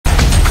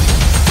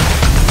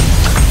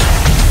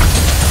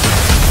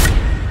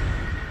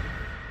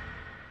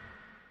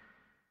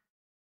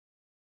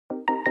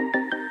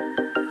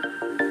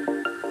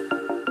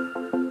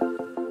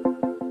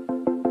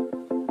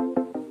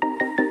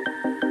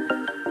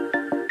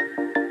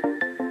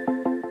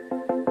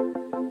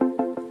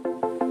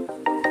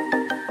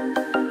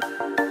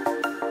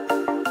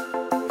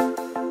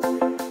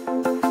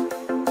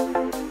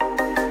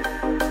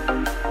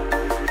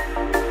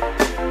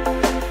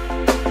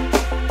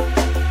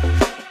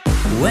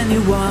When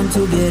you want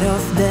to get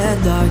off the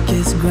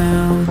darkest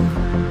ground,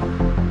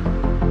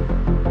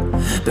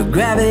 but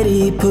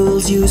gravity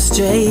pulls you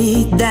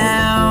straight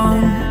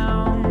down.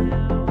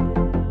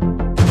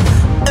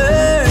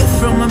 Earth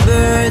from a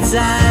bird's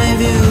eye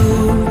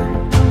view.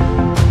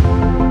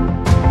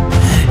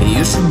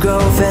 You should grow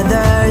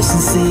feathers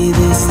and see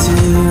this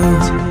too.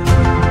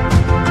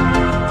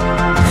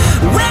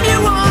 When you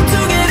want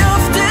to get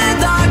off the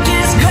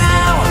darkest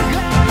ground,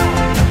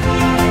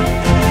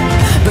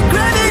 but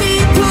gravity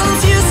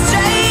pulls you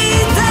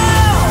straight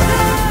down.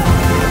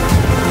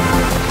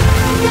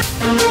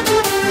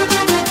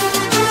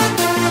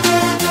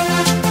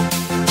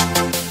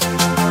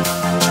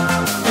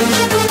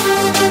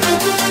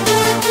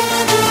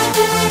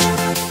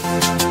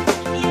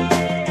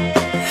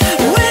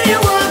 When you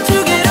want to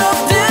get off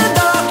the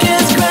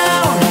darkest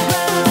ground,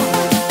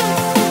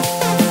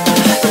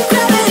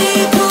 gravity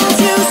pulls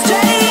you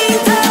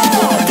straight down,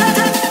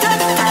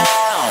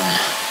 down.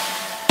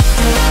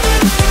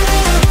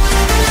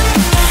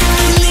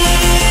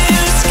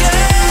 Clear sky.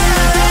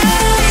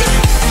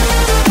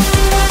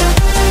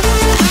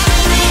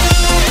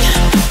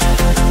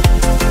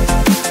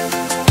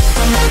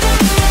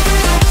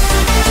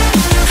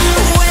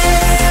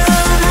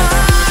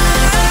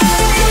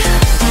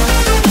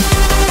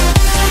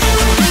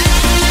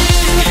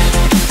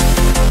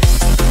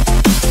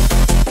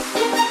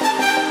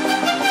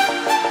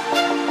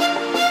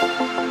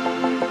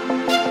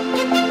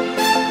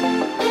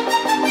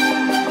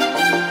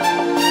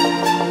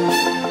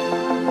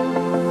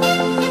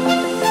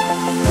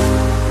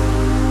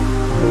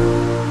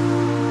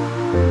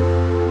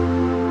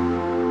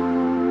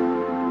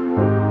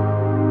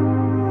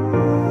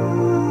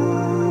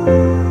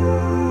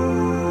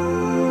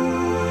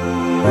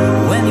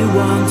 When you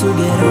want to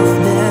get off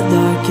the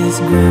darkest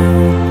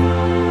ground,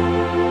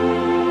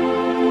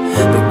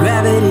 but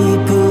gravity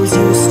pulls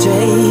you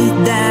straight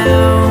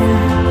down.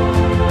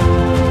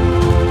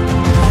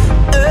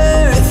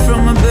 Earth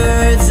from a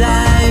bird's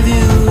eye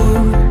view.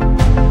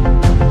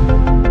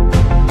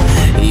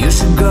 You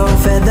should grow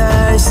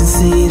feathers and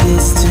see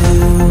this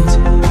too.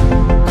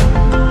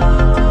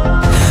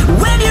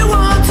 When you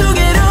want to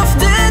get off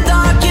the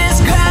darkest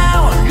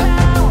ground,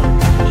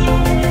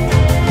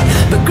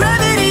 but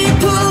gravity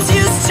pulls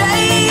you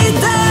straight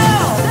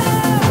down.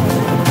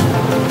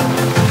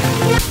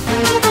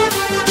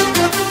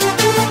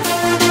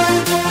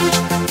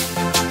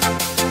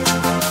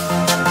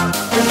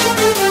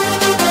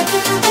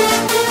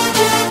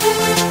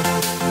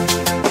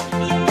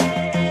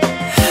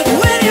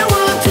 When you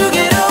want to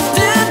get off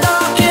the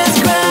darkest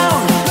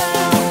ground,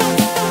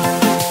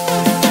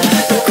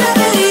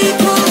 gravity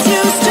pulls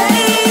you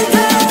straight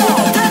down, down.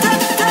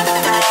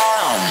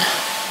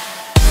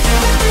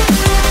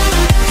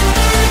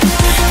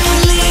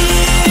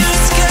 Clear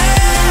sky.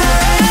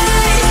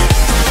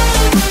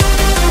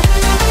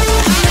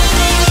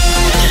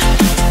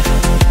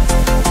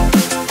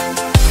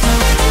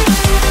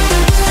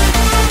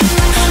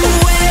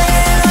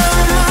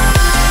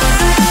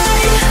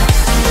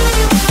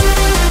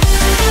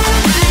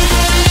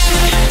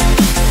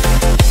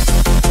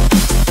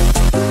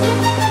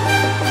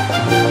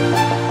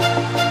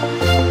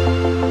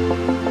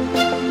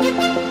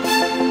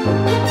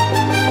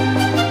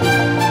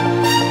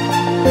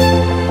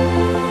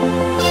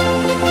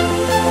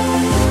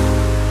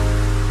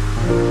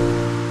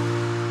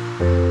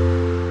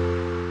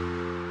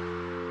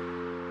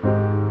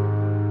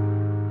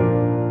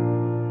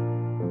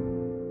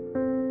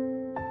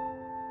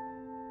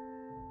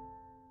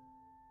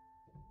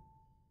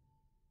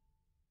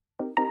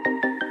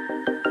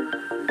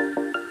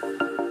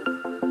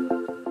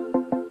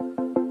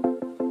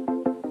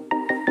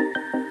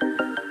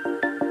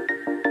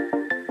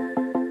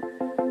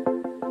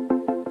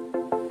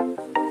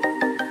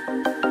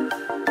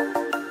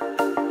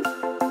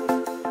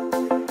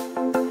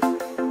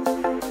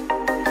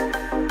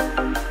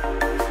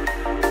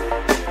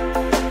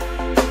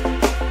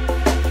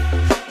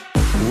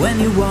 When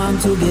you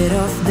want to get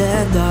off the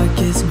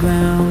darkest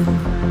ground,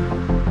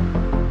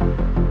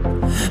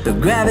 but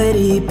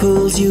gravity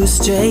pulls you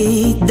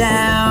straight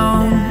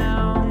down.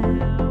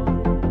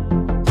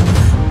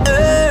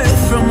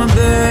 Earth from a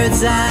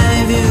bird's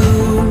eye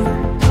view.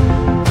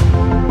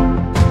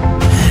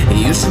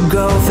 You should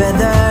grow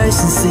feathers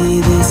and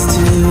see this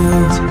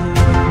too.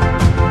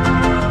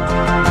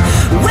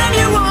 When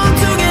you want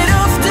to get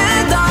off the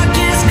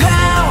darkest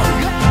ground,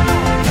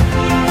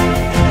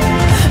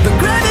 but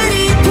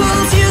gravity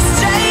pulls you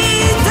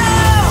straight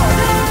down.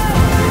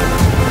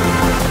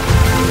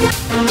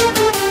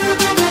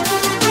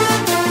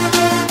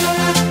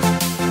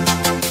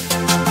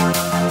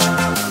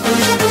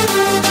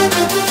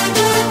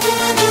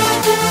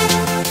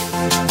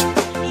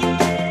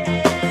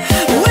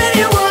 When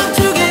you want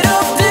to get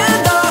off the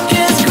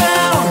darkest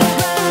ground,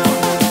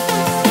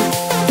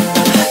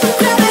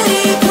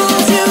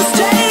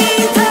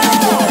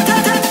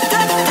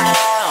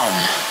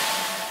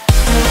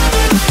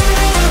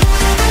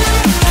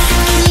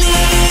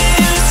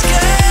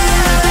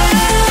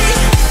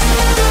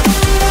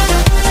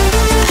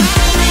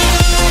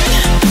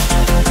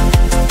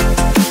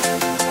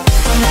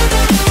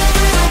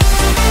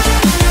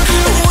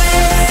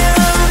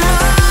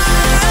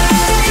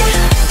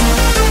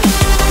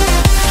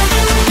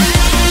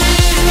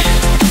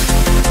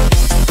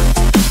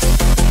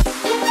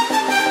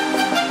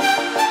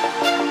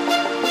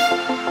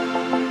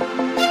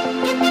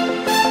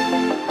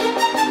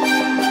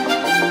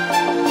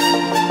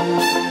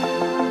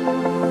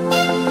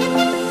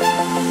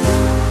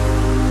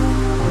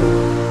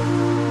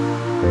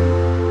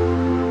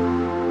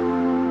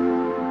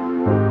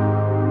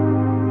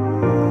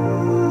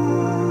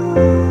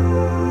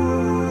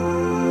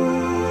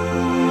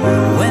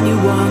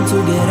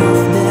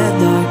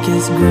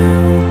 darkest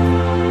ground.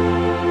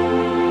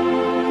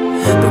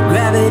 But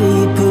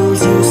gravity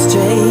pulls you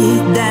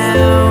straight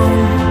down.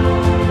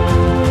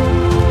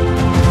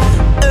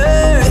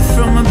 Earth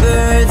from a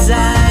bird's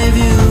eye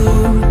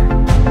view.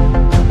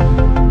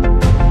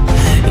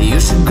 You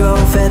should grow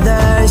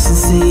feathers and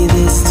see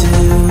this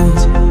too.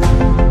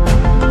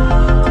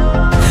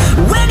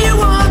 When you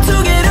want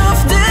to get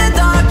off the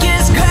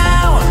darkest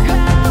ground,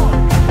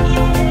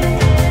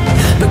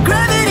 but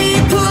gravity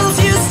pulls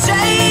you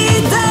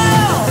straight down.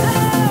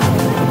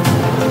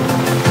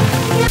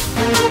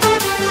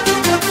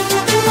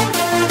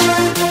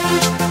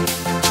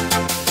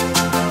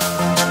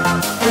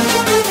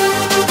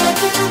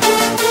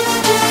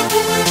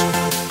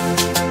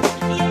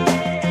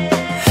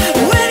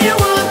 When you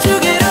want to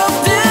get off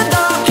the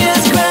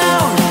darkest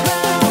ground,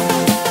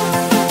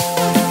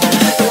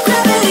 but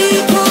gravity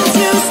pulls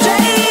you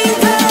straight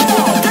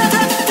down,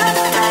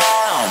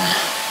 down.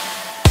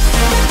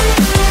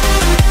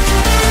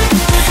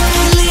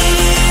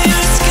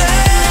 Clear sky.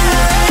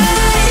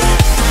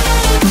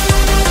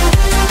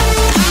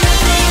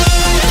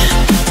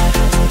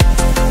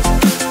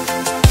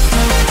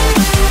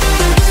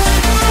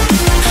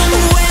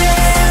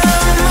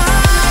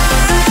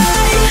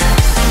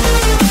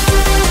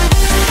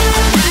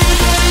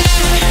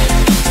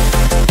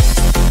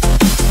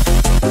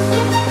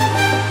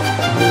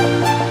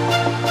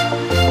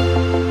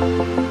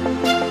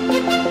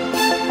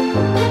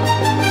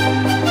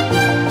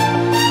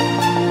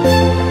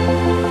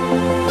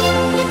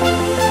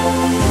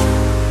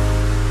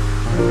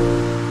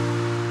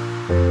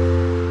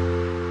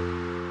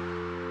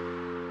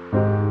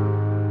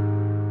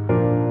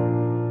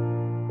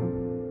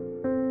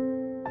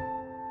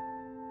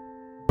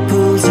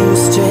 Pulls you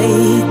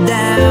straight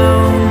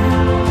down.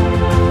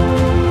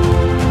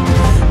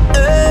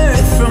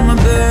 Earth from a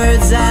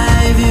bird's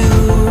eye view.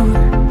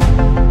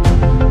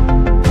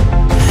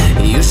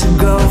 You should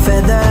grow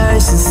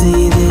feathers and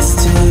see this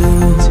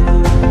too.